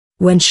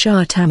When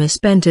Shah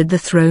Tahmasp entered the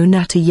throne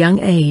at a young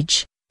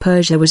age,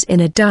 Persia was in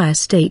a dire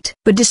state.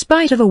 But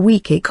despite of a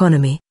weak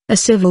economy, a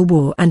civil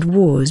war and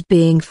wars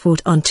being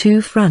fought on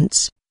two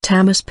fronts,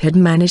 Tahmasp had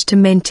managed to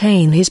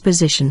maintain his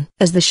position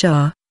as the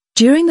Shah.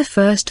 During the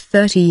first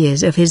 30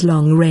 years of his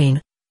long reign,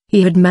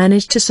 he had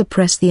managed to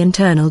suppress the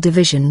internal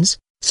divisions,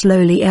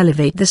 slowly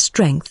elevate the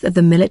strength of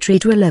the military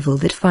to a level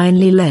that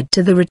finally led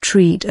to the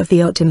retreat of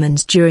the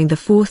Ottomans during the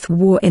Fourth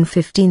War in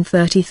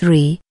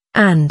 1533,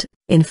 and,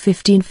 in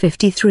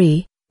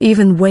 1553,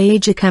 even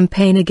wage a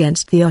campaign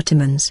against the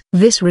Ottomans.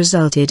 This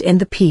resulted in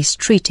the peace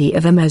treaty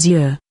of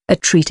Amasya, a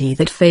treaty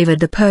that favored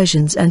the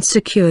Persians and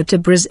secured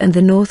Tabriz and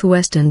the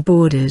northwestern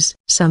borders.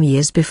 Some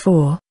years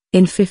before,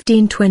 in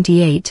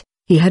 1528,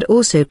 he had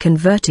also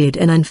converted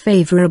an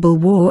unfavorable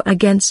war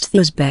against the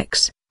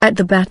Uzbeks, at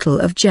the Battle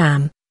of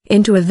Jam,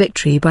 into a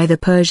victory by the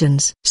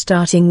Persians.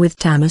 Starting with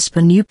Tahmasp,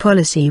 a new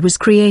policy was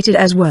created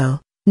as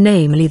well,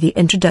 namely the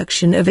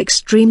introduction of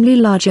extremely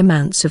large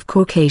amounts of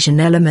Caucasian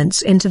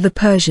elements into the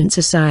Persian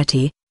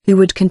society, who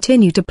would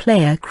continue to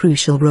play a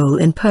crucial role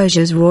in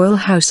Persia's royal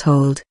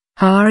household,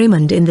 harem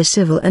and in the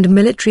civil and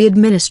military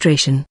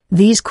administration.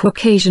 These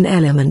Caucasian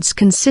elements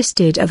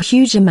consisted of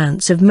huge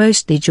amounts of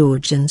mostly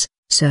Georgians,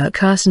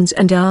 Circassians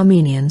and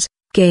Armenians,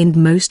 gained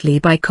mostly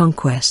by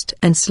conquest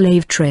and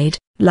slave trade,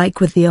 like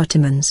with the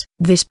Ottomans.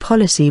 This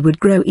policy would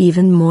grow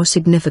even more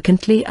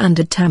significantly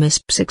under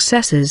Tahmasp's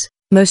successors,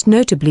 most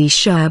notably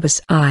Shah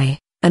Abbas I,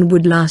 and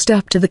would last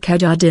up to the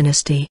Qajar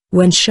Dynasty.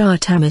 When Shah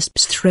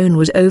Tahmasp's throne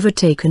was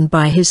overtaken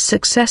by his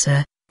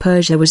successor,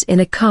 Persia was in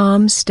a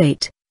calm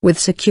state, with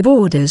secure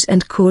borders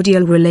and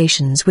cordial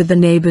relations with the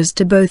neighbors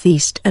to both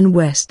east and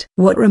west.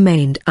 What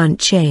remained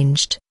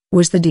unchanged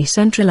was the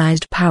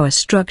decentralized power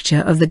structure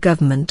of the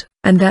government,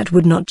 and that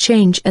would not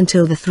change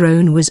until the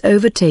throne was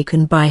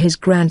overtaken by his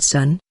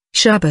grandson,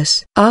 Shah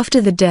Abbas.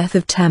 After the death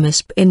of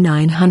Tahmasp in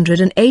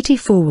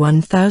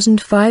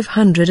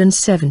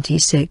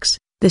 984-1576,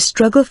 the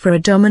struggle for a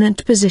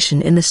dominant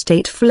position in the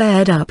state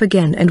flared up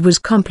again and was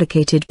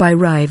complicated by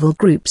rival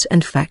groups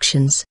and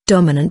factions.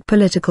 Dominant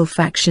political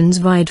factions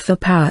vied for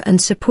power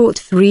and support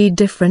three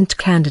different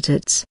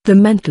candidates. The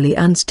mentally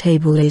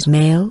unstable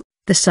Ismail,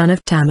 the son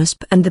of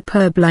Tahmasp, and the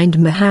purblind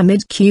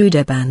Muhammad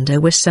Qudabanda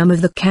were some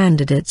of the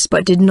candidates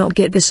but did not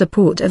get the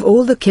support of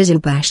all the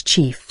Qizilbash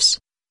chiefs.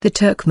 The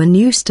Turkmen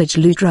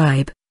Ustajlu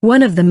tribe,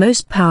 one of the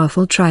most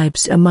powerful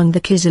tribes among the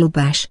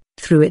Qizilbash,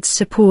 threw its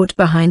support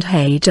behind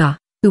Haydar,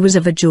 who was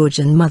of a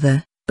Georgian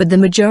mother, but the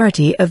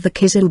majority of the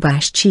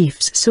Qizilbash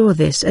chiefs saw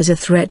this as a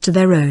threat to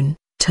their own,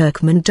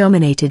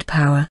 Turkmen-dominated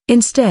power.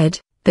 Instead,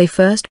 they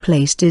first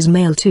placed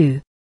Ismail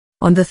II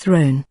on the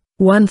throne,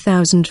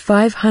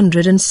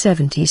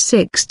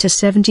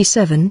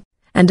 1576-77,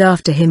 and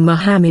after him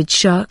Muhammad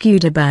Shah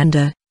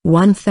Qudabanda,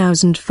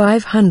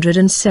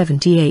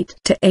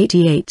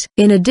 1578-88.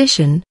 In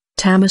addition,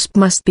 Tahmasp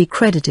must be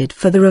credited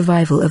for the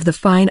revival of the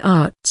fine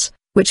arts,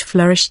 which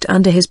flourished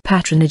under his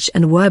patronage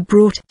and were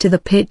brought to the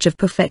pitch of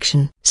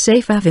perfection.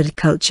 Safavid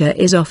culture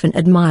is often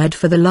admired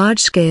for the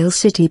large-scale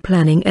city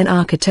planning and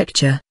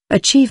architecture,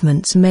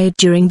 achievements made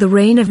during the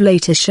reign of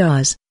later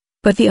Shahs.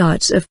 But the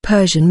arts of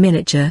Persian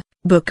miniature,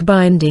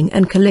 bookbinding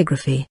and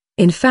calligraphy,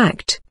 in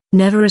fact,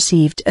 never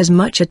received as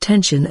much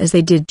attention as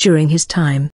they did during his time.